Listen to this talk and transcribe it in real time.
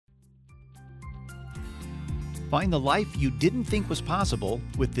Find the life you didn't think was possible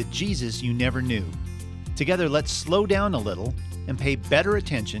with the Jesus you never knew. Together, let's slow down a little and pay better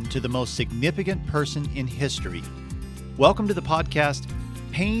attention to the most significant person in history. Welcome to the podcast,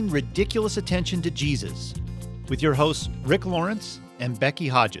 Paying Ridiculous Attention to Jesus, with your hosts Rick Lawrence and Becky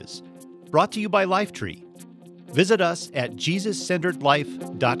Hodges, brought to you by Lifetree. Visit us at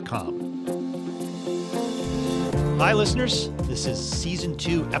JesusCenteredLife.com. Hi, listeners. This is Season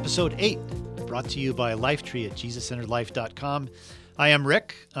 2, Episode 8, brought to you by Lifetree at JesusCenteredLife.com. I am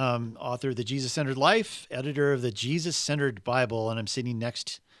Rick, author of The Jesus-Centered Life, editor of the Jesus-Centered Bible, and I'm sitting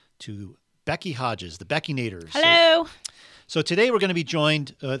next to Becky Hodges, the Becky-nators. Hello. So today we're going to be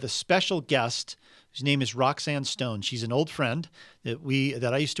joined with a special guest whose name is Roxanne Stone. She's an old friend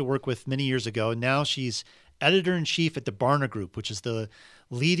that I used to work with many years ago, and now she's editor-in-chief at the Barna Group, which is the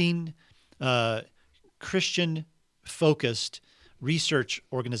leading Christian-focused research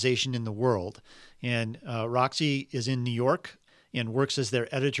organization in the world. And Roxy is in New York and works as their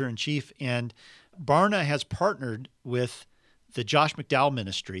editor-in-chief. And Barna has partnered with the Josh McDowell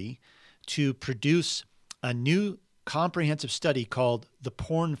Ministry to produce a new comprehensive study called The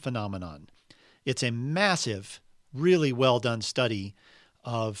Porn Phenomenon. It's a massive, really well-done study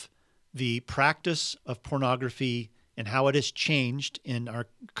of the practice of pornography and how it has changed in our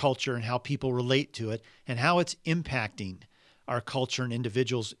culture and how people relate to it and how it's impacting our culture and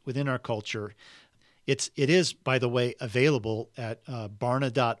individuals within our culture. It is, by the way, available at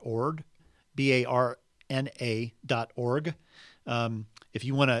barna.org, BARNA.org. If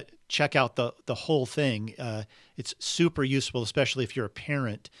you want to check out the whole thing, it's super useful, especially if you're a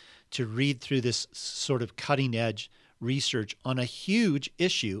parent, to read through this sort of cutting-edge research on a huge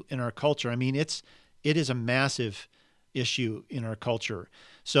issue in our culture. I mean, it is a massive issue in our culture.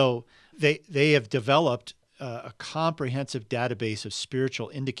 So they have developed a comprehensive database of spiritual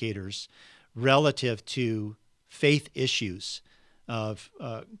indicators relative to faith issues of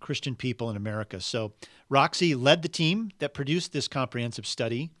Christian people in America. So Roxy led the team that produced this comprehensive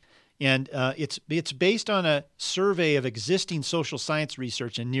study, and it's based on a survey of existing social science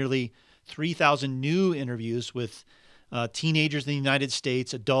research and nearly 3,000 new interviews with teenagers in the United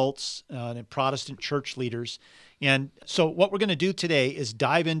States, adults, and Protestant church leaders. And so what we're going to do today is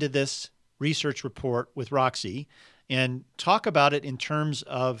dive into this research report with Roxy and talk about it in terms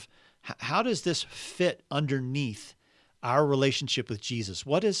of how does this fit underneath our relationship with Jesus?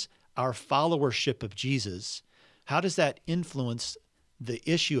 What is our followership of Jesus? How does that influence the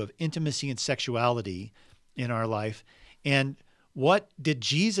issue of intimacy and sexuality in our life? And what did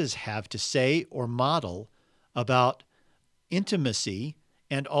Jesus have to say or model about intimacy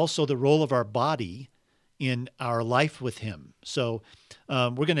and also the role of our body in our life with him? So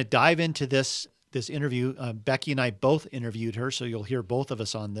we're going to dive into this interview. Becky and I both interviewed her, so you'll hear both of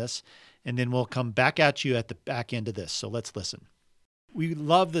us on this, and then we'll come back at you at the back end of this. So let's listen. We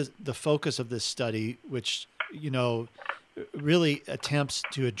love the focus of this study, which, really attempts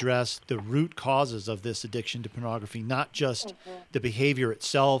to address the root causes of this addiction to pornography, not just the behavior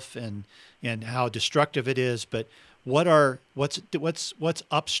itself and how destructive it is, but what's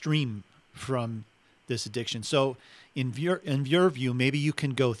upstream from this addiction. So in your view, maybe you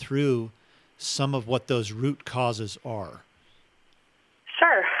can go through some of what those root causes are.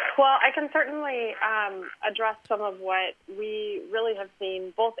 Sure. Well, I can certainly address some of what we really have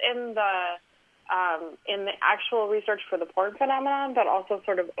seen, both in the actual research for the porn phenomenon, but also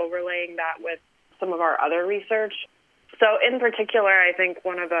sort of overlaying that with some of our other research. So, in particular, I think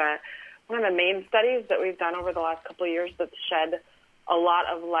one of the main studies that we've done over the last couple of years that's shed a lot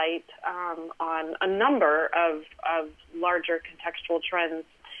of light on a number of larger contextual trends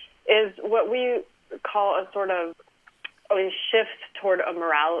is what we call a sort of a shift toward a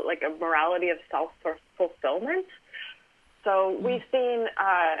morality of self-fulfillment. So we've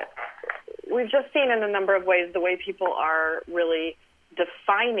just seen in a number of ways the way people are really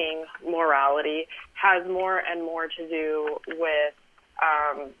defining morality has more and more to do with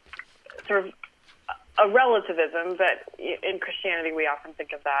sort of a relativism, but in Christianity we often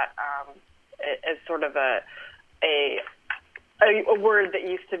think of that as sort of a word that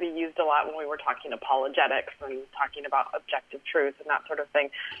used to be used a lot when we were talking apologetics and talking about objective truth and that sort of thing.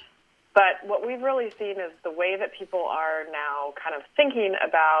 But what we've really seen is the way that people are now kind of thinking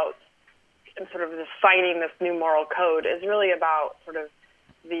about and sort of defining this new moral code is really about sort of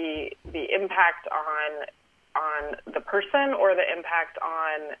the impact on the person or the impact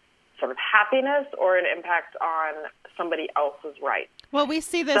on sort of happiness or an impact on somebody else's rights. Well, we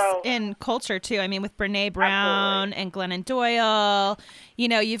see this in culture, too. I mean, with Brene Brown and Glennon Doyle,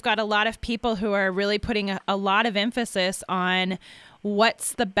 you've got a lot of people who are really putting a lot of emphasis on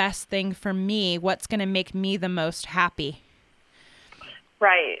what's the best thing for me? What's going to make me the most happy?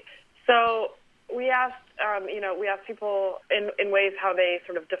 Right. So we asked people in ways how they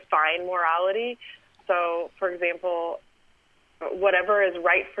sort of define morality. So, for example, whatever is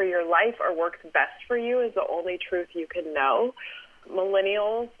right for your life or works best for you is the only truth you can know.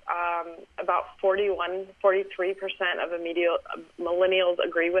 Millennials, about 43% of millennials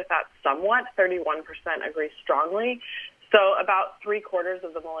agree with that somewhat. 31% agree strongly. So about 3/4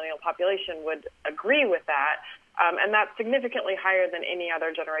 of the millennial population would agree with that. And that's significantly higher than any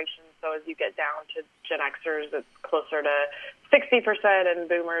other generation. So as you get down to Gen Xers, it's closer to 60%, and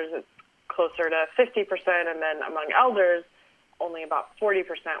Boomers, it's closer to 50%. And then among elders, only about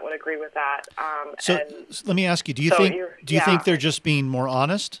 40% would agree with that. So let me ask you: do you think they're just being more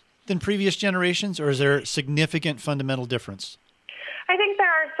honest than previous generations, or is there a significant fundamental difference? I think there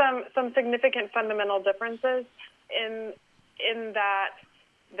are some significant fundamental differences in that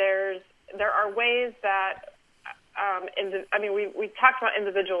there are ways that we talked about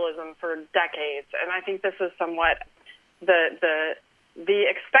individualism for decades, and I think this is somewhat the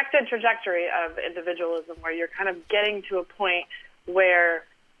expected trajectory of individualism, where you're kind of getting to a point where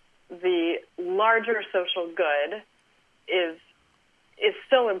the larger social good is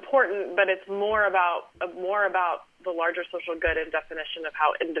still important, but it's more about the larger social good and definition of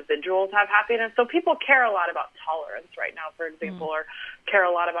how individuals have happiness. So people care a lot about tolerance right now, for example, or care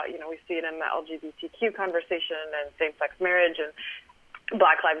a lot about, we see it in the LGBTQ conversation and same-sex marriage and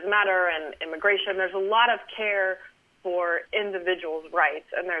Black Lives Matter and immigration. There's a lot of care for individuals'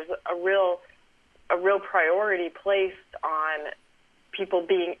 rights, and there's a real priority placed on people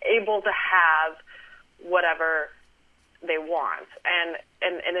being able to have whatever they want, and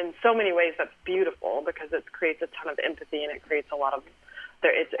in so many ways that's beautiful, because it creates a ton of empathy, and it creates a lot of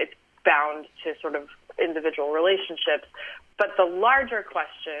it's bound to sort of individual relationships. But the larger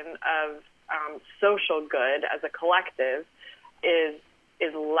question of social good as a collective is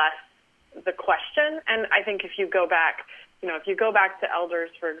less the question. And I think if you go back to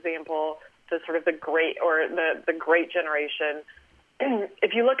elders, for example, the sort of the great generation,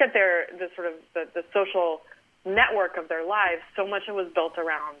 if you look at the social network of their lives, so much of it was built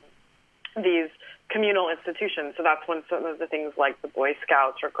around these communal institutions. So that's when some of the things like the Boy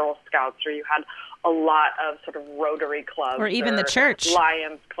Scouts or Girl Scouts, or you had a lot of sort of Rotary clubs, or even the church,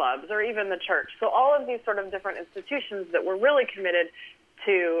 Lions clubs, or even the church. So all of these sort of different institutions that were really committed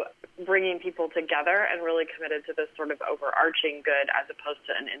to bringing people together and really committed to this sort of overarching good as opposed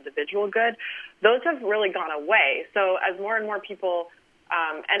to an individual good, those have really gone away. So as more and more people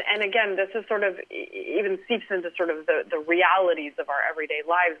and again, this is sort of even seeps into sort of the realities of our everyday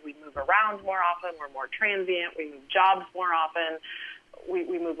lives. We move around more often. We're more transient. We move jobs more often.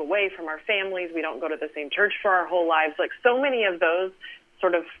 We move away from our families. We don't go to the same church for our whole lives. Like, so many of those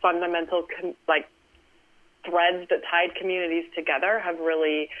sort of fundamental threads that tied communities together have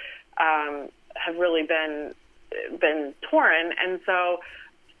really been torn. And so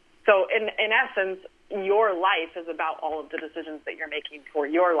in essence, your life is about all of the decisions that you're making for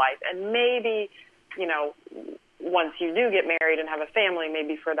your life. And maybe, once you do get married and have a family,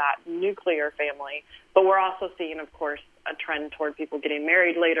 maybe for that nuclear family. But we're also seeing, of course, a trend toward people getting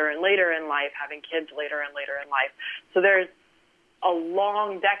married later and later in life, having kids later and later in life. So there's a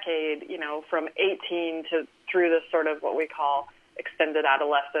long decade, from 18 to through this sort of what we call extended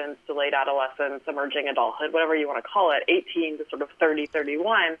adolescence, delayed adolescence, emerging adulthood, whatever you want to call it, 18 to sort of 30,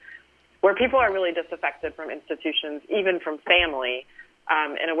 31, where people are really disaffected from institutions, even from family,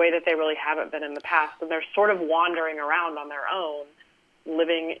 in a way that they really haven't been in the past. And they're sort of wandering around on their own,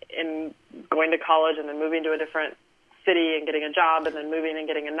 going to college and then moving to a different city and getting a job and then moving and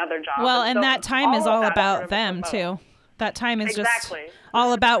getting another job. Well, and that time is all about them, too. That time is just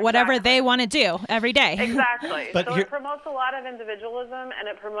all about whatever they want to do every day. Exactly. So it promotes a lot of individualism, and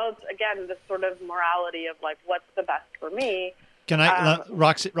it promotes, again, this sort of morality of, what's the best for me. Can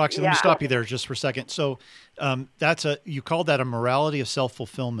Roxy, let me stop you there just for a second. So you called that a morality of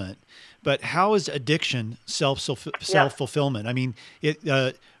self-fulfillment, but how is addiction self-fulfillment? I mean,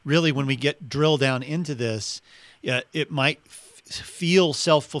 it really, when we get drill down into this, it might feel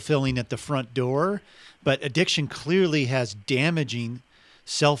self-fulfilling at the front door, but addiction clearly has damaging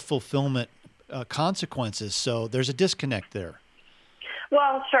self-fulfillment consequences. So there's a disconnect there.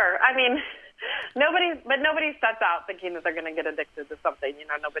 Well, sure. I mean, nobody sets out thinking that they're going to get addicted to something.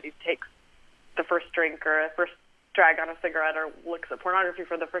 Nobody takes the first drink or a first drag on a cigarette or looks at pornography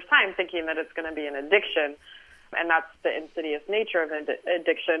for the first time thinking that it's going to be an addiction. And that's the insidious nature of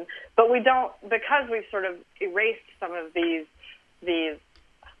addiction. But we don't, because we've sort of erased some of these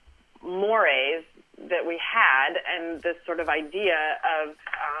mores we had, and this sort of idea of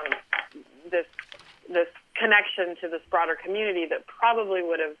this connection to this broader community that probably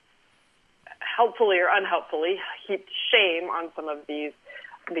would have helpfully or unhelpfully heaped shame on some of these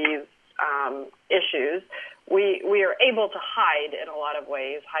issues. We are able to hide in a lot of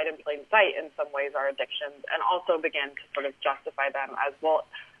ways, hide in plain sight in some ways our addictions, and also begin to sort of justify them as, well,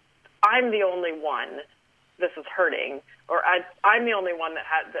 I'm the only one this is hurting, or I'm the only one that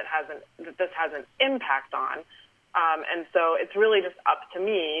this has an impact on. And so it's really just up to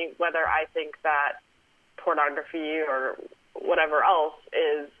me whether I think that pornography or whatever else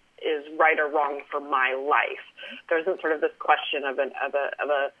is right or wrong for my life. There isn't sort of this question of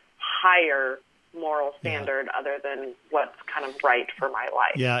a higher moral standard other than what's kind of right for my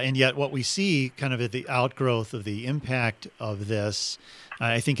life. Yeah, and yet what we see kind of at the outgrowth of the impact of this,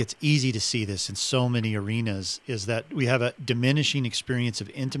 I think it's easy to see this in so many arenas, is that we have a diminishing experience of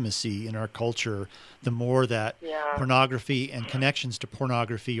intimacy in our culture the more that pornography and connections to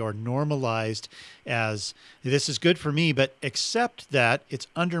pornography are normalized as, this is good for me, but except that it's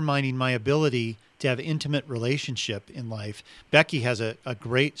undermining my ability to have intimate relationship in life. Becky has a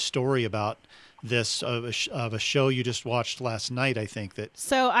great story about this of a show you just watched last night, I think.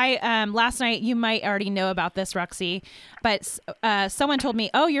 So I last night, you might already know about this, Roxy, but someone told me,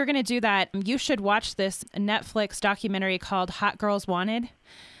 oh, you're going to do that. You should watch this Netflix documentary called Hot Girls Wanted,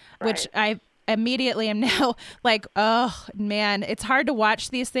 which I immediately am now like, oh man, it's hard to watch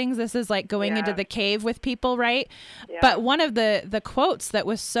these things. This is like going into the cave with people, right? Yeah. But one of the quotes that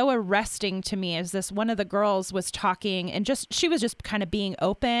was so arresting to me is this: one of the girls was talking and she was just kind of being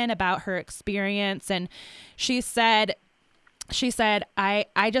open about her experience. And she said, I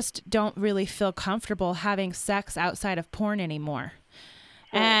just don't really feel comfortable having sex outside of porn anymore.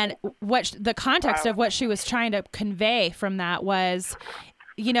 And the context of what she was trying to convey from that was,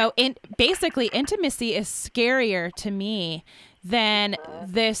 basically intimacy is scarier to me than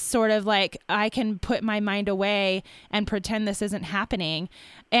this sort of like, I can put my mind away and pretend this isn't happening.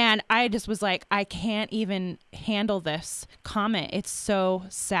 And I just was like, I can't even handle this comment. It's so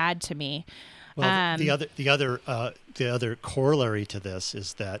sad to me. Well, the other corollary to this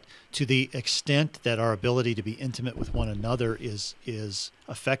is that to the extent that our ability to be intimate with one another is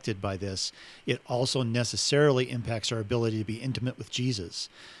affected by this, it also necessarily impacts our ability to be intimate with Jesus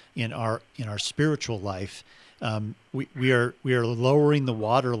in our spiritual life. We are lowering the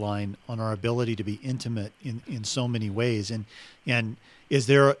waterline on our ability to be intimate in so many ways. And is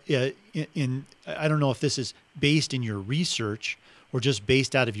there I don't know if this is based in your research or just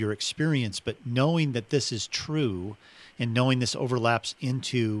based out of your experience, but knowing that this is true and knowing this overlaps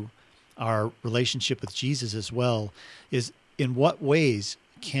into our relationship with Jesus as well, is in what ways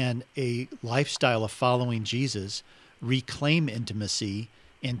can a lifestyle of following Jesus reclaim intimacy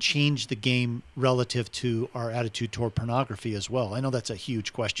and change the game relative to our attitude toward pornography as well? I know that's a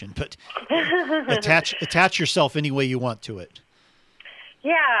huge question, but attach yourself any way you want to it.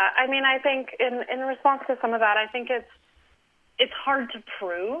 Yeah, I mean, I think in response to some of that, I think it's hard to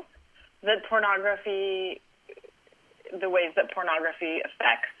prove that pornography, the ways that pornography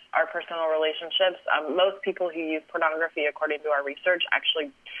affects our personal relationships. Most people who use pornography, according to our research, actually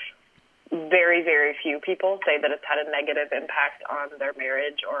very, very few people say that it's had a negative impact on their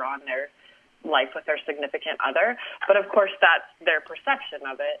marriage or on their life with their significant other. But of course, that's their perception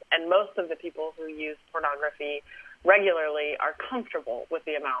of it. And most of the people who use pornography regularly are comfortable with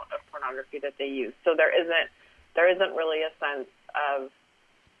the amount of pornography that they use. So there isn't really a sense of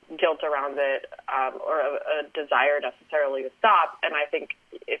guilt around it or a desire necessarily to stop. And I think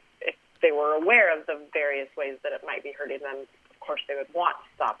if they were aware of the various ways that it might be hurting them, of course they would want to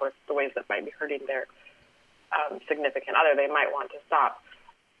stop, or the ways that might be hurting their significant other, they might want to stop.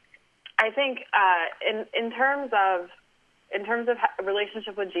 I think in terms of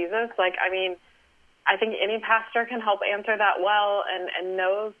relationship with Jesus, I think any pastor can help answer that well, and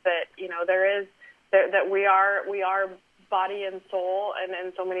knows that that we are body and soul, and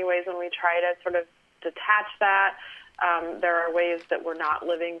in so many ways when we try to sort of detach that, there are ways that we're not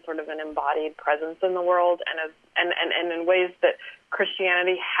living sort of an embodied presence in the world, and in ways that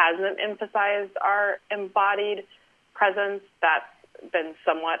Christianity hasn't emphasized our embodied presence. That's been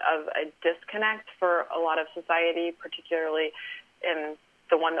somewhat of a disconnect for a lot of society, particularly in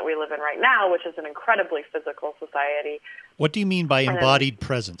the one that we live in right now, which is an incredibly physical society. What do you mean by embodied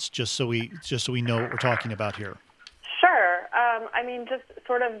presence? Just so we know what we're talking about here. Sure. Just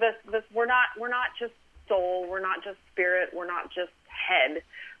sort of this. We're not just soul. We're not just spirit. We're not just head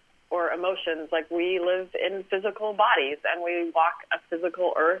or emotions. Like, we live in physical bodies, and we walk a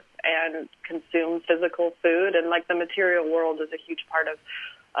physical earth and consume physical food, and like the material world is a huge part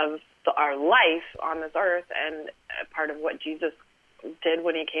of our life on this earth, and part of what Jesus did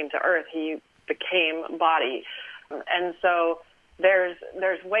when he came to earth, he became body. And so there's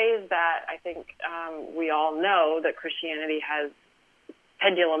ways that I think we all know that Christianity has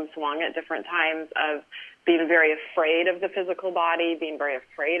pendulum swung at different times of being very afraid of the physical body, being very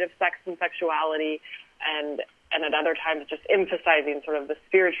afraid of sex and sexuality, and at other times just emphasizing sort of the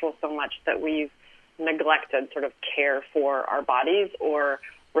spiritual so much that we've neglected sort of care for our bodies or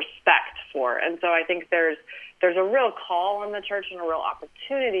respect for. And so I think there's a real call on the church and a real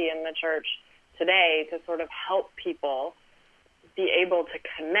opportunity in the church today to sort of help people be able to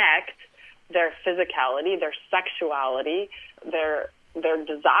connect their physicality, their sexuality, their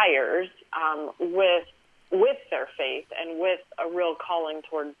desires with their faith, and with a real calling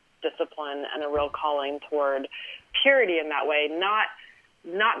toward discipline and a real calling toward purity in that way,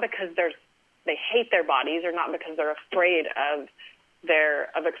 not because they hate their bodies, or not because they're afraid of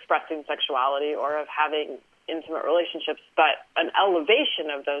expressing sexuality or of having intimate relationships, but an elevation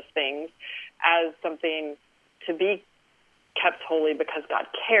of those things as something to be kept holy because God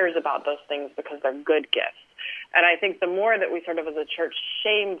cares about those things, because they're good gifts. And I think the more that we sort of as a church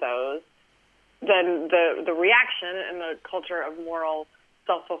shame those, then the reaction in the culture of moral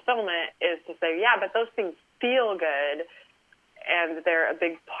self-fulfillment is to say, yeah, but those things feel good, and they're a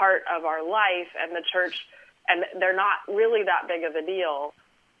big part of our life, and the church, and they're not really that big of a deal.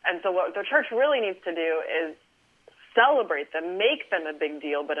 And so what the church really needs to do is celebrate them, make them a big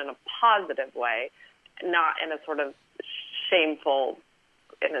deal, but in a positive way, not in a sort of shameful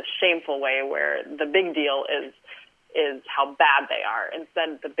way where the big deal is how bad they are.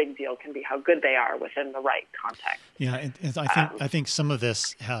 Instead, the big deal can be how good they are within the right context. Yeah, and I think some of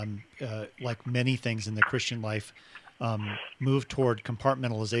this, like many things in the Christian life, move toward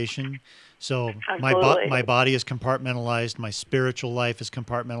compartmentalization. So my body is compartmentalized, my spiritual life is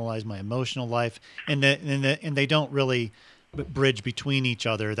compartmentalized, my emotional life, and they don't really bridge between each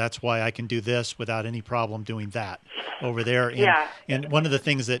other. That's why I can do this without any problem doing that over there. And one of the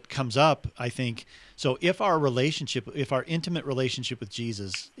things that comes up, I think, so if our intimate relationship with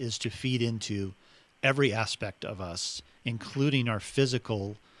Jesus is to feed into every aspect of us, including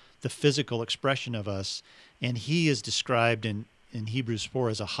the physical expression of us, and he is described in Hebrews 4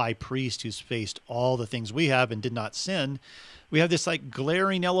 as a high priest who's faced all the things we have and did not sin, we have this like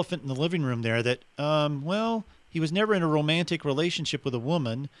glaring elephant in the living room there that, he was never in a romantic relationship with a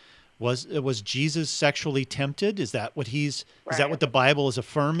woman. Was Jesus sexually tempted? Is that what is that what the Bible is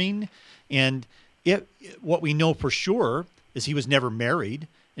affirming? And what we know for sure is he was never married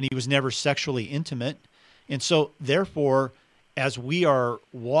and he was never sexually intimate. And so therefore, as we are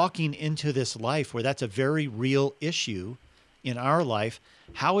walking into this life where that's a very real issue in our life,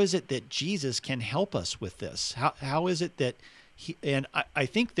 how is it that Jesus can help us with this? How is it that I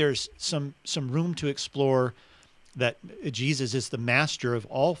think there's some room to explore that Jesus is the master of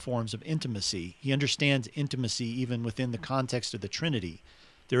all forms of intimacy. He understands intimacy even within the context of the Trinity.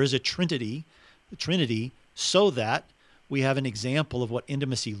 There is a Trinity, so that we have an example of what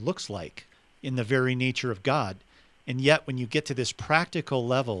intimacy looks like in the very nature of God. And yet when you get to this practical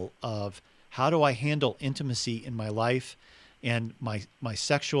level of how do I handle intimacy in my life and my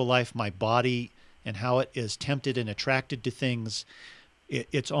sexual life, my body, and how it is tempted and attracted to things,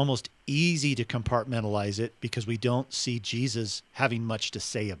 it's almost easy to compartmentalize it because we don't see Jesus having much to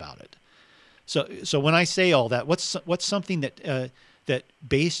say about it. So when I say all that, what's something that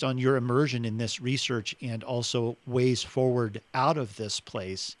based on your immersion in this research and also ways forward out of this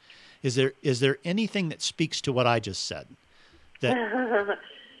place, is there anything that speaks to what I just said? That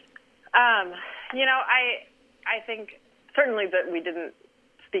I think certainly that we didn't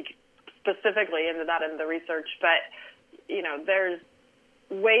speak specifically into that in the research, but there's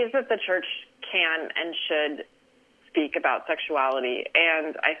ways that the church can and should speak about sexuality.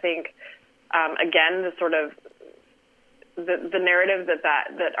 And I think, again, the sort of the narrative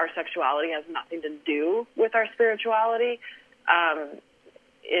that our sexuality has nothing to do with our spirituality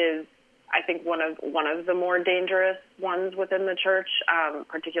is, I think, one of the more dangerous ones within the church,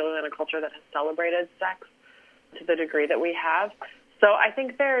 particularly in a culture that has celebrated sex to the degree that we have. So I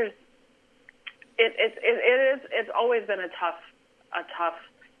think it's always been a tough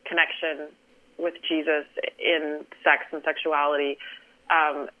connection with Jesus in sex and sexuality,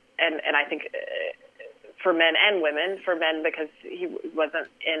 and I think for men and women, for men because he wasn't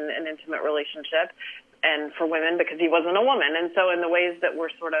in an intimate relationship, and for women because he wasn't a woman. And so in the ways that we're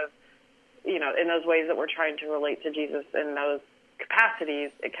sort of, in those ways that we're trying to relate to Jesus in those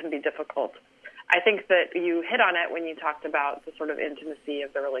capacities, it can be difficult. I think that you hit on it when you talked about the sort of intimacy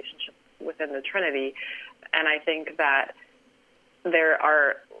of the relationship within the Trinity, and I think that there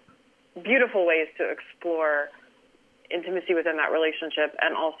are beautiful ways to explore intimacy within that relationship,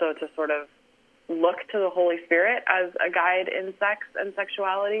 and also to sort of look to the Holy Spirit as a guide in sex and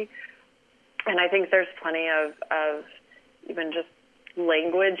sexuality. And I think there's plenty of even just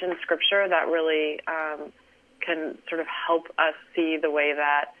language in Scripture that really can sort of help us see the way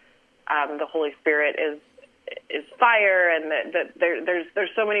that the Holy Spirit is fire, and that there's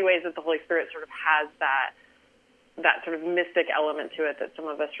so many ways that the Holy Spirit sort of has that sort of mystic element to it, that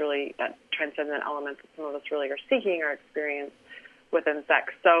transcendent element that some of us really are seeking or experience within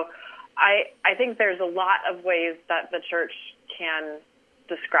sex. So I think there's a lot of ways that the church can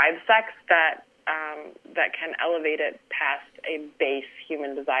describe sex that can elevate it past a base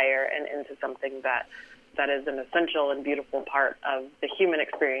human desire and into something that is an essential and beautiful part of the human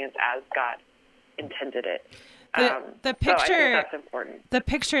experience as God intended it. The picture, so I think that's important. The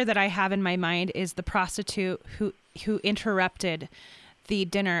picture that I have in my mind is the prostitute who interrupted the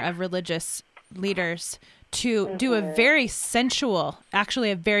dinner of religious leaders to do a very sensual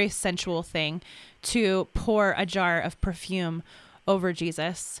thing, to pour a jar of perfume over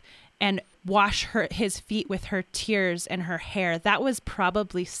Jesus and wash his feet with her tears and her hair. That was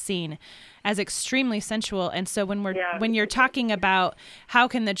probably seen as extremely sensual. And so when you're talking about how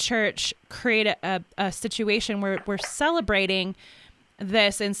can the church create a situation where we're celebrating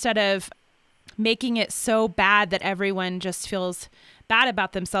this instead of making it so bad that everyone just feels bad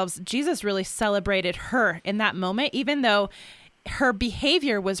about themselves, Jesus really celebrated her in that moment, even though her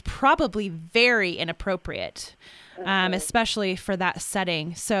behavior was probably very inappropriate, especially for that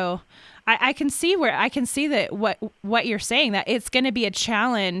setting. So I can see that what you're saying, that it's going to be a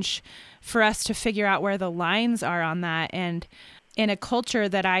challenge for us to figure out where the lines are on that. And in a culture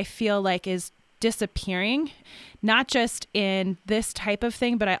that I feel like is disappearing, not just in this type of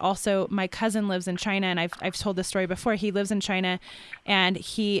thing, but my cousin lives in China, and I've told this story before. He lives in China, and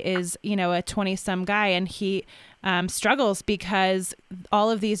he is, a 20-some guy, and he struggles because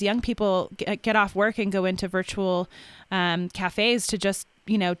all of these young people get off work and go into virtual cafes to just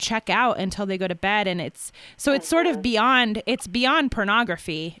check out until they go to bed. And it's sort of beyond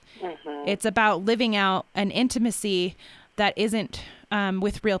pornography. Mm-hmm. It's about living out an intimacy that isn't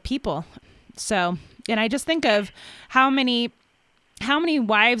with real people. So, and I just think of how many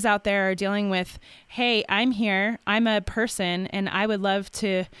wives out there are dealing with, hey, I'm here, I'm a person, and I would love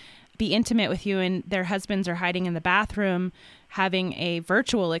to be intimate with you, and their husbands are hiding in the bathroom having a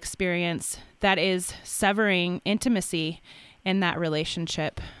virtual experience that is severing intimacy in that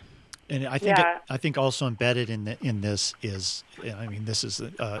relationship. And I think also embedded in this is, this is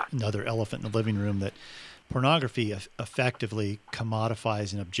another elephant in the living room, that pornography effectively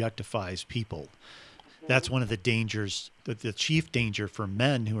commodifies and objectifies people. That's one of the dangers. The chief danger for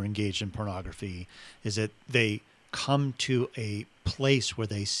men who are engaged in pornography is that they come to a place where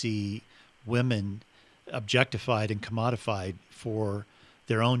they see women objectified and commodified for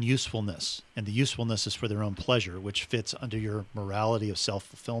their own usefulness, and the usefulness is for their own pleasure, which fits under your morality of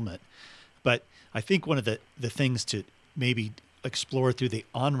self-fulfillment. But I think one of the things to maybe explore through the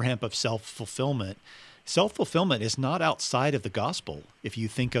on-ramp of self-fulfillment is not outside of the gospel. If you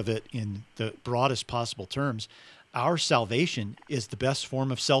think of it in the broadest possible terms, our salvation is the best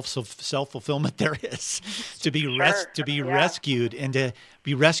form of self-fulfillment there is. To be rescued, and to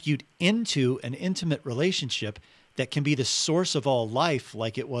be rescued into an intimate relationship that can be the source of all life,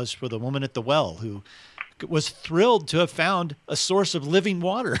 like it was for the woman at the well who was thrilled to have found a source of living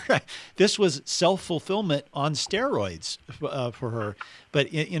water. This was self-fulfillment on steroids for her. But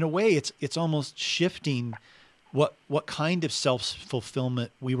in a way, it's almost shifting what kind of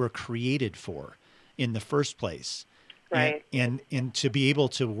self-fulfillment we were created for in the first place. Right. And to be able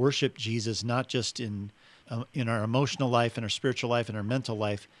to worship Jesus, not just in our emotional life and our spiritual life and our mental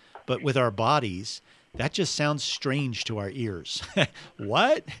life, but with our bodies. That just sounds strange to our ears.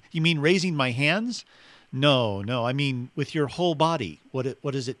 What? You mean raising my hands? No. I mean with your whole body. What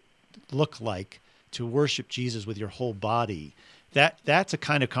does it look like to worship Jesus with your whole body? That's a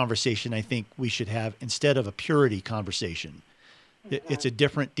kind of conversation I think we should have instead of a purity conversation. Mm-hmm. It's a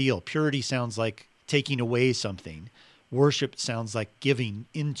different deal. Purity sounds like taking away something. Worship sounds like giving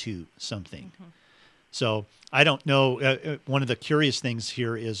into something. Mm-hmm. So I don't know. One of the curious things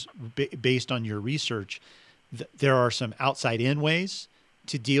here is based on your research, there are some outside-in ways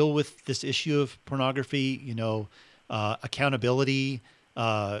to deal with this issue of pornography, accountability,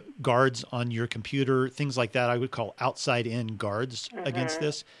 guards on your computer, things like that. I would call outside-in guards against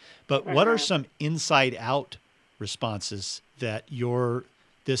this. But what are some inside-out responses that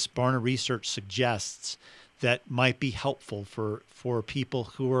this Barna research suggests that might be helpful for people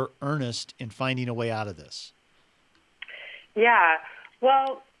who are earnest in finding a way out of this? Yeah.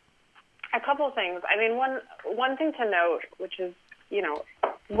 Well, A couple of things. I mean, one thing to note, which is,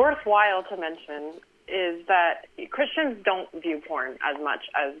 worthwhile to mention, is that Christians don't view porn as much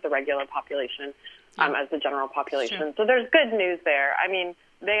as the regular population, as the general population. Sure. So there's good news there. I mean,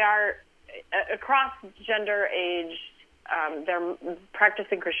 they are, across gender, age, they're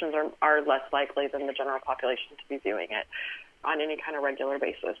practicing Christians are less likely than the general population to be viewing it on any kind of regular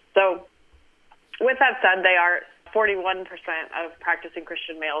basis. So with that said, they are 41% of practicing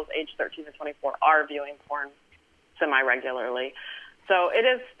Christian males aged 13 to 24 are viewing porn semi-regularly. So it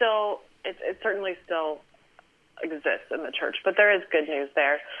is still, it certainly still exists in the church, but there is good news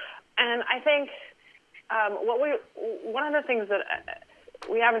there. And I think one of the things that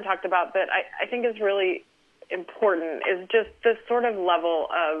we haven't talked about that I think is really important is just this sort of level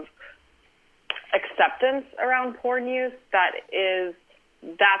of acceptance around porn use that's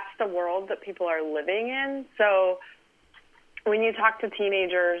the world that people are living in. So when you talk to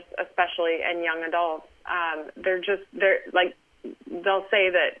teenagers, especially, and young adults, they'll say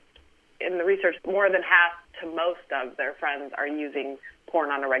that in the research, more than half to most of their friends are using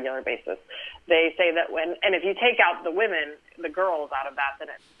porn on a regular basis. They say that and if you take out the women, the girls out of that, then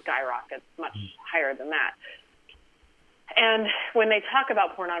it skyrockets much higher than that. And when they talk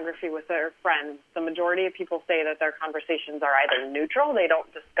about pornography with their friends, the majority of people say that their conversations are either neutral, they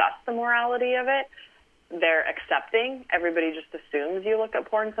don't discuss the morality of it, they're accepting, everybody just assumes you look at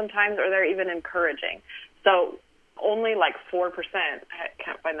porn sometimes, or they're even encouraging. So only like 4%, I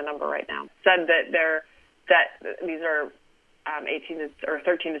can't find the number right now, said that these are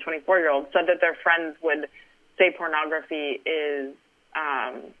 13 to 24-year-olds, said that their friends would say pornography is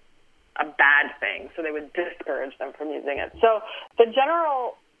a bad thing, so they would discourage them from using it. So the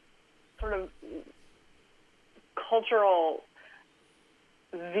general sort of cultural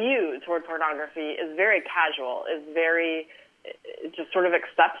view toward pornography is very casual, it just sort of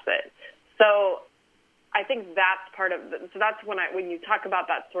accepts it. So I think that's part of so that's when you talk about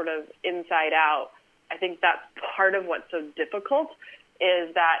that sort of inside out, I think that's part of what's so difficult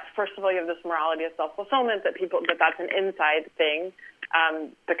is that, first of all, you have this morality of self-fulfillment that's an inside thing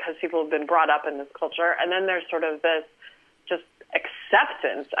because people have been brought up in this culture. And then there's sort of this just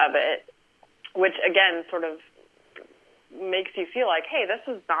acceptance of it, which, again, sort of makes you feel like, hey, this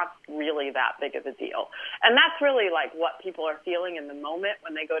is not really that big of a deal. And that's really like what people are feeling in the moment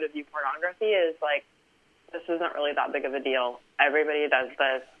when they go to view pornography is like, this isn't really that big of a deal. Everybody does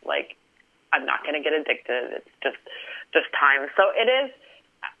this. Like, I'm not going to get addicted. It's just time. So it is,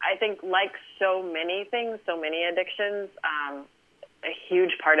 I think, like so many things, so many addictions, a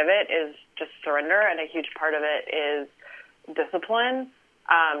huge part of it is just surrender, and a huge part of it is discipline,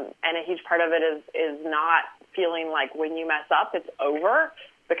 and a huge part of it is not feeling like when you mess up, it's over,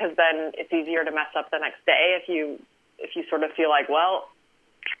 because then it's easier to mess up the next day if you sort of feel like, well,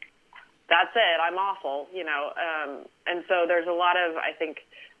 that's it, I'm awful, and so there's a lot of, I think,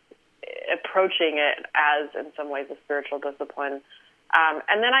 approaching it as, in some ways, a spiritual discipline.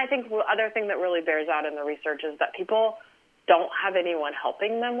 And then I think the other thing that really bears out in the research is that people don't have anyone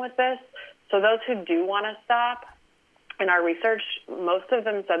helping them with this. So those who do want to stop, in our research, most of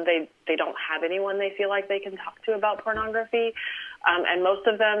them said they don't have anyone they feel like they can talk to about pornography. And most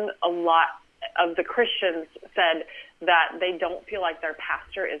of them, a lot of the Christians said that they don't feel like their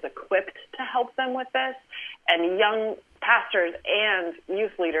pastor is equipped to help them with this. And young pastors and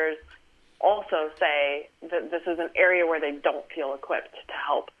youth leaders also say that this is an area where they don't feel equipped to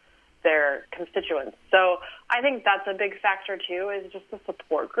help their constituents. So I think that's a big factor too, is just the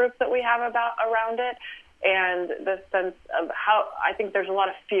support group that we have around it, and the sense of how I think there's a lot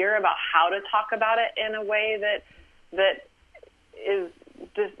of fear about how to talk about it in a way that is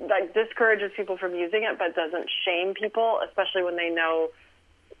discourages people from using it, but doesn't shame people, especially when they know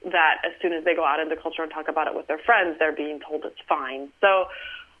that as soon as they go out into culture and talk about it with their friends, they're being told it's fine. So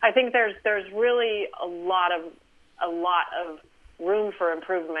I think there's really a lot of room for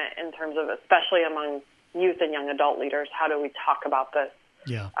improvement in terms of, especially among youth and young adult leaders, how do we talk about this?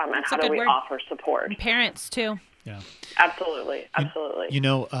 Yeah. And how do we offer support? And parents too. Yeah. Absolutely.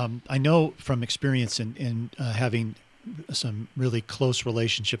 I know from experience in having some really close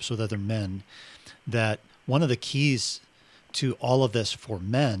relationships with other men that one of the keys to all of this for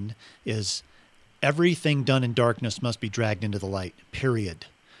men is everything done in darkness must be dragged into the light, period.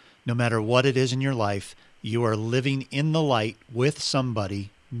 No matter what it is in your life, you are living in the light with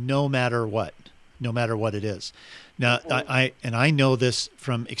somebody, no matter what it is. Now, I know this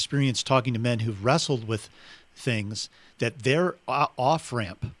from experience talking to men who've wrestled with things, that their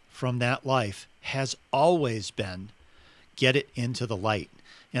off-ramp from that life has always been get it into the light.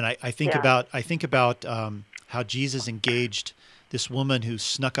 And I think about how Jesus engaged this woman who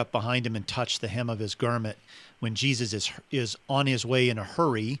snuck up behind him and touched the hem of his garment when Jesus is on his way in a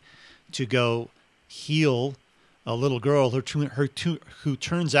hurry to go heal a little girl who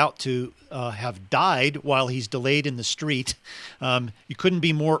turns out to have died while he's delayed in the street. You couldn't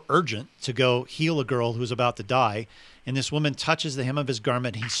be more urgent to go heal a girl who's about to die. And this woman touches the hem of his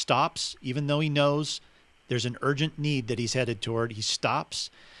garment. He stops, even though he knows there's an urgent need that he's headed toward. He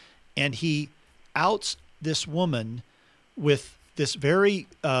stops, and he outs this woman with this very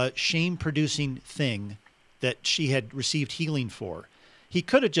shame-producing thing that she had received healing for. He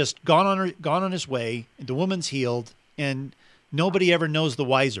could have just gone on his way, and the woman's healed, and nobody ever knows the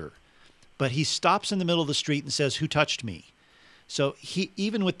wiser. But he stops in the middle of the street and says, "Who touched me?" So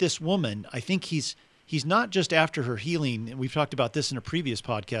even with this woman, I think he's not just after her healing, and we've talked about this in a previous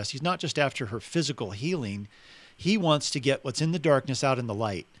podcast. He's not just after her physical healing. He wants to get what's in the darkness out in the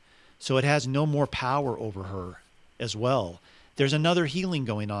light, so it has no more power over her as well. There's another healing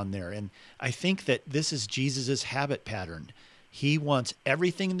going on there, and I think that this is Jesus's habit pattern. He wants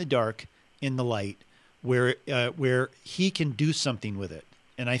everything in the dark in the light, where he can do something with it.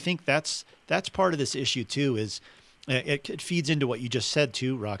 And I think that's part of this issue too. Is it feeds into what you just said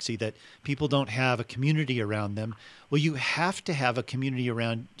too, Roxy, that people don't have a community around them. Well, you have to have a community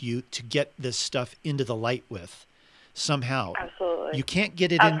around you to get this stuff into the light with somehow. Absolutely. You can't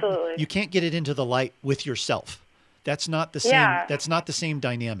get it Absolutely. You can't get it into the light with yourself. That's not the same. Yeah. That's not the same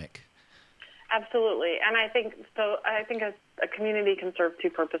dynamic. Absolutely. And I think a community can serve two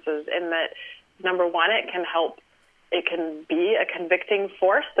purposes in that, number one, it can be a convicting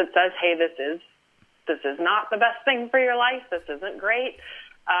force that says, hey, this is not the best thing for your life. This isn't great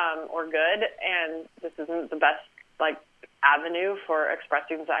or good. And this isn't the best avenue for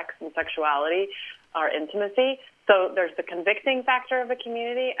expressing sex and sexuality or intimacy. So there's the convicting factor of a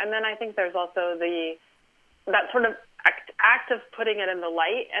community. And then I think there's also that sort of act of putting it in the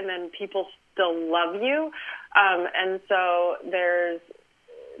light, and then people still love you. And so there's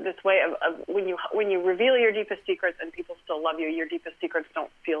this way of when you reveal your deepest secrets and people still love you, your deepest secrets don't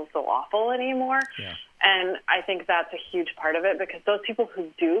feel so awful anymore. Yeah. And I think that's a huge part of it, because those people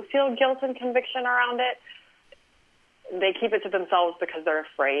who do feel guilt and conviction around it, they keep it to themselves because they're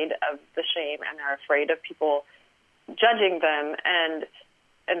afraid of the shame and they're afraid of people judging them, and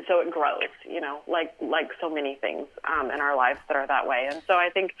so it grows, like so many things in our lives that are that way. And so I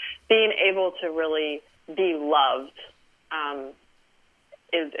think being able to really be loved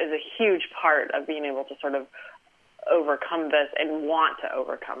is a huge part of being able to sort of overcome this and want to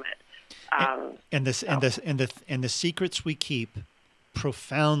overcome it. And the secrets we keep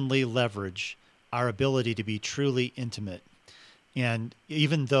profoundly leverage our ability to be truly intimate. And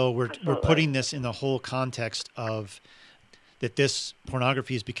even though we're putting this in the whole context of that this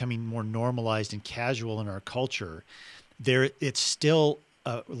pornography is becoming more normalized and casual in our culture, it's still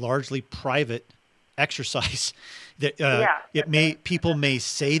a largely private exercise. People may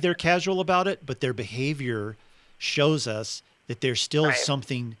say they're casual about it, but their behavior shows us that there's still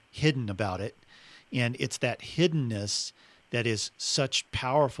something hidden about it. And it's that hiddenness that is such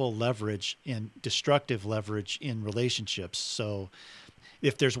powerful leverage and destructive leverage in relationships. So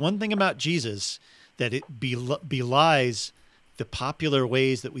if there's one thing about Jesus that it belies the popular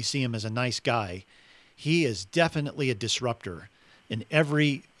ways that we see him as a nice guy, he is definitely a disruptor. In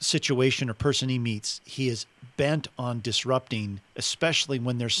every situation or person he meets, he is bent on disrupting, especially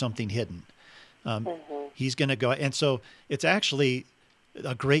when there's something hidden. He's going to go. And so it's actually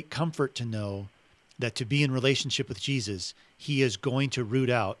a great comfort to know that to be in relationship with Jesus, he is going to root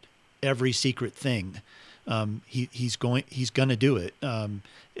out every secret thing. He's going to do it.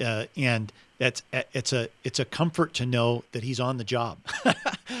 And it's a comfort to know that he's on the job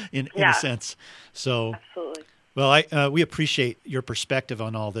in a sense. So, absolutely. Well, we appreciate your perspective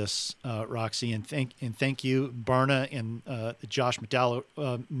on all this, Roxy, and thank you, Barna and the Josh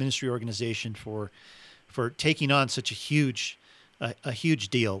McDowell Ministry Organization for taking on such a huge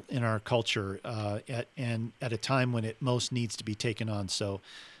deal in our culture at a time when it most needs to be taken on. So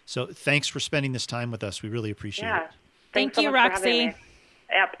thanks for spending this time with us. We really appreciate it. Thank so you, much for having Roxy. me.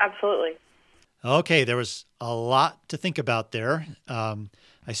 Yep, absolutely. Okay, there was a lot to think about there. I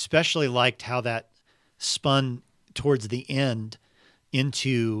especially liked how that spun towards the end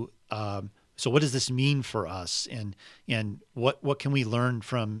into so what does this mean for us, and what can we learn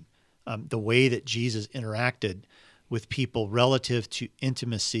from the way that Jesus interacted with people relative to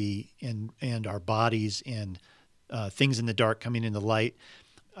intimacy and our bodies and things in the dark coming in the light.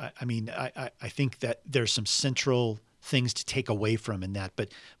 I think that there's some central things to take away from in that. But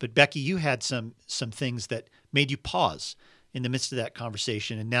Becky, you had some things that made you pause in the midst of that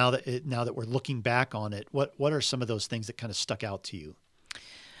conversation, and now that we're looking back on it, what are some of those things that kind of stuck out to you?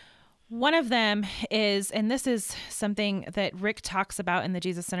 One of them is, and this is something that Rick talks about in the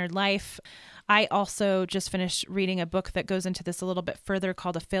Jesus-Centered Life. I also just finished reading a book that goes into this a little bit further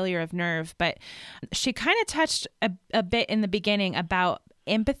called A Failure of Nerve, but she kind of touched a bit in the beginning about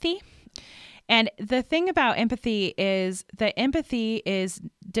empathy. And the thing about empathy is that empathy is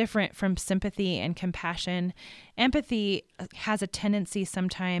different from sympathy and compassion. Empathy has a tendency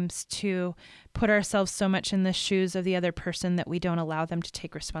sometimes to put ourselves so much in the shoes of the other person that we don't allow them to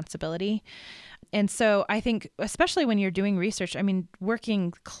take responsibility. And so I think, especially when you're doing research, I mean,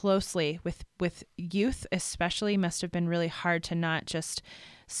 working closely with youth especially must have been really hard to not just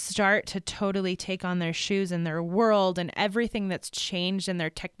start to totally take on their shoes and their world and everything that's changed in their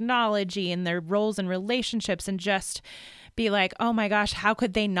technology and their roles and relationships, and just be like, oh my gosh, how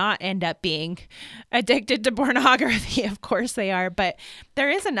could they not end up being addicted to pornography? Of course they are. But there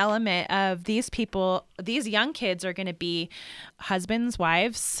is an element of these people, these young kids are going to be husbands,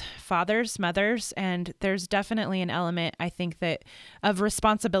 wives, fathers, mothers. And there's definitely an element, I think, that of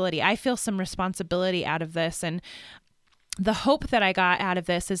responsibility. I feel some responsibility out of this. And the hope that I got out of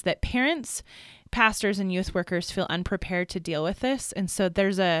this is that parents, pastors, and youth workers feel unprepared to deal with this. And so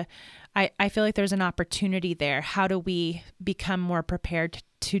I feel like there's an opportunity there. How do we become more prepared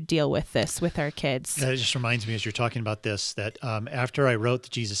to deal with this with our kids? That just reminds me, as you're talking about this, that after I wrote The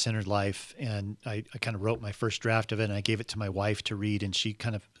Jesus-Centered Life, and I kind of wrote my first draft of it, and I gave it to my wife to read, and she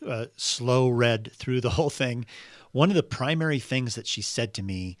kind of slow read through the whole thing. One of the primary things that she said to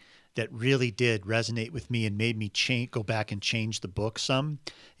me that really did resonate with me and made me go back and change the book some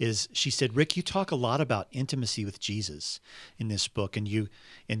is she said, Rick, you talk a lot about intimacy with Jesus in this book, and you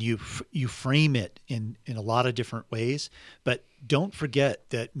frame it in a lot of different ways, but don't forget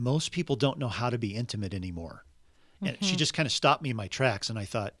that most people don't know how to be intimate anymore. And she just kind of stopped me in my tracks, and I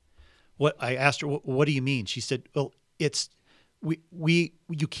thought, I asked her, what do you mean? She said, well,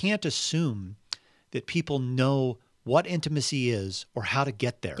 you can't assume that people know what intimacy is or how to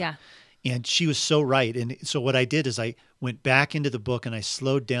get there. Yeah. And she was so right. And so what I did is I went back into the book and I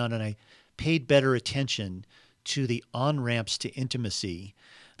slowed down and I paid better attention to the on-ramps to intimacy,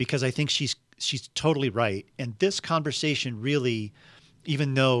 because I think she's totally right. And this conversation really,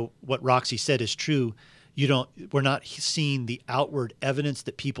 even though what Roxy said is true, we're not seeing the outward evidence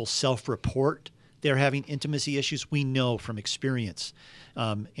that people self-report they're having intimacy issues. We know from experience,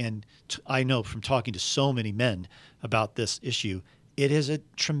 and I know from talking to so many men about this issue, it is a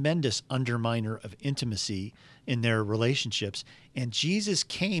tremendous underminer of intimacy in their relationships. And Jesus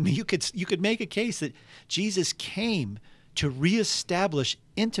came, you could make a case that Jesus came to reestablish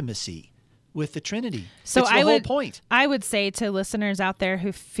intimacy with the Trinity. So it's the whole point. I would say to listeners out there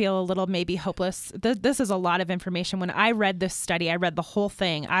who feel a little maybe hopeless, this is a lot of information. When I read this study, I read the whole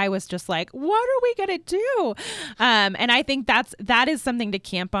thing. I was just like, what are we going to do? And I think that is something to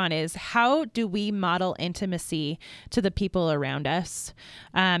camp on, is how do we model intimacy to the people around us?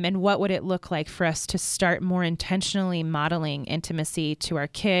 And what would it look like for us to start more intentionally modeling intimacy to our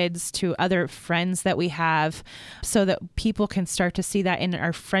kids, to other friends that we have, so that people can start to see that in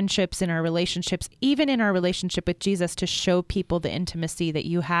our friendships, in our relationships, even in our relationship with Jesus, to show people the intimacy that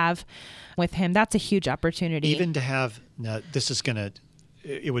you have with him. That's a huge opportunity. Even to have,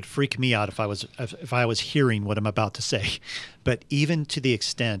 it would freak me out if I was hearing what I'm about to say, but even to the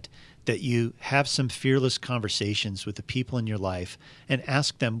extent that you have some fearless conversations with the people in your life and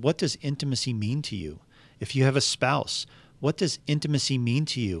ask them, what does intimacy mean to you? If you have a spouse, what does intimacy mean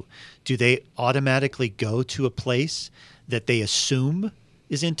to you? Do they automatically go to a place that they assume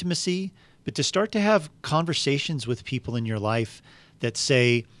is intimacy? But to start to have conversations with people in your life that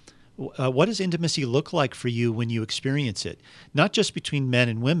say, what does intimacy look like for you when you experience it? Not just between men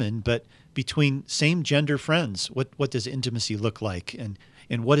and women, but between same gender friends. What does intimacy look like?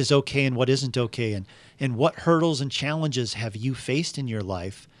 And what is okay and what isn't okay? And what hurdles and challenges have you faced in your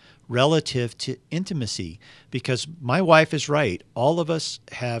life relative to intimacy? Because my wife is right. All of us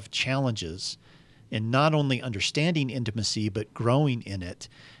have challenges in not only understanding intimacy, but growing in it.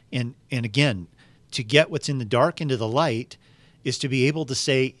 And again, to get what's in the dark into the light is to be able to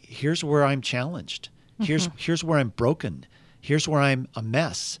say, here's where I'm challenged. Here's where I'm broken. Here's where I'm a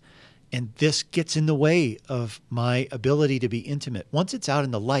mess. And this gets in the way of my ability to be intimate. Once it's out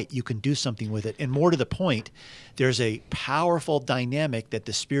in the light, you can do something with it. And more to the point, there's a powerful dynamic that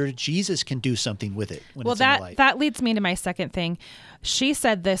the Spirit of Jesus can do something with it when it's in the light. That leads me to my second thing. She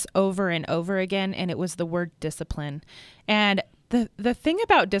said this over and over again, and it was the word discipline. And The thing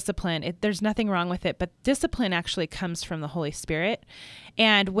about discipline, there's nothing wrong with it, but discipline actually comes from the Holy Spirit.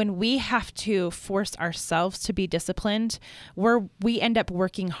 And when we have to force ourselves to be disciplined, we end up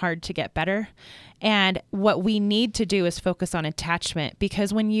working hard to get better. And what we need to do is focus on attachment,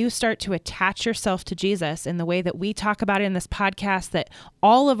 because when you start to attach yourself to Jesus in the way that we talk about it in this podcast, that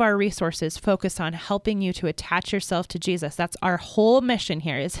all of our resources focus on helping you to attach yourself to Jesus. That's our whole mission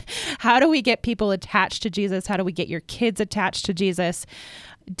here, is how do we get people attached to Jesus? How do we get your kids attached to Jesus?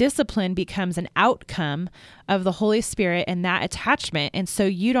 Discipline becomes an outcome of the Holy Spirit and that attachment. And so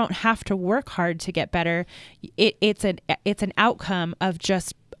you don't have to work hard to get better. It's an outcome of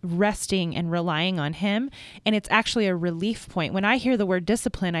just resting and relying on Him. And it's actually a relief point. When I hear the word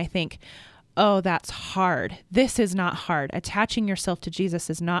discipline, I think, oh, that's hard. This is not hard. Attaching yourself to Jesus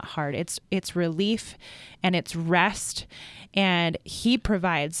is not hard. It's relief and it's rest. And He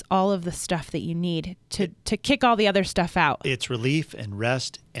provides all of the stuff that you need to kick all the other stuff out. It's relief and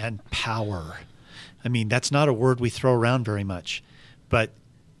rest and power. I mean, that's not a word we throw around very much, but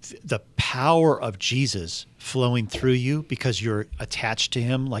the power of Jesus flowing through you because you're attached to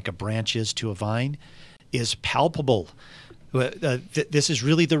Him like a branch is to a vine is palpable. This is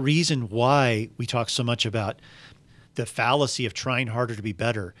really the reason why we talk so much about the fallacy of trying harder to be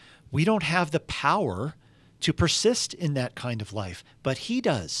better. We don't have the power to persist in that kind of life, but He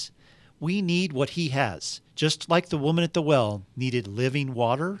does. We need what He has. Just like the woman at the well needed living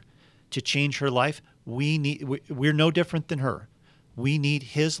water to change her life, we're no different than her. We need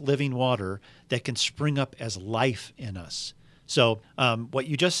His living water that can spring up as life in us. So what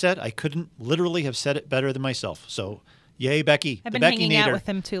you just said, I couldn't literally have said it better than myself. So yay, Becky. I've been hanging out with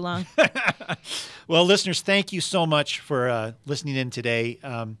him too long. Well, listeners, thank you so much for listening in today.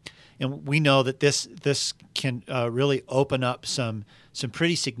 And we know that this can really open up some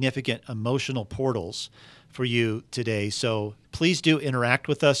pretty significant emotional portals for you today. So please do interact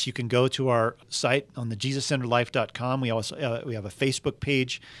with us. You can go to our site on the JesusCenteredLife.com. We also we have a Facebook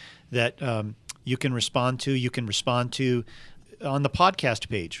page that you can respond to. You can respond to on the podcast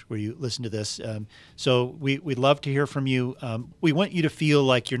page where you listen to this. So we'd love to hear from you. We want you to feel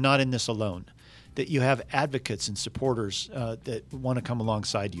like you're not in this alone, that you have advocates and supporters that want to come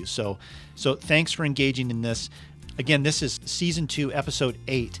alongside you. So thanks for engaging in this. Again, this is Season 2, Episode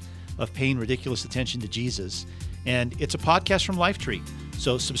 8 of Paying Ridiculous Attention to Jesus. And it's a podcast from Lifetree.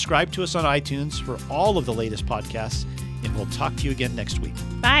 So subscribe to us on iTunes for all of the latest podcasts, and we'll talk to you again next week.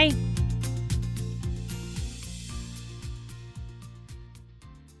 Bye.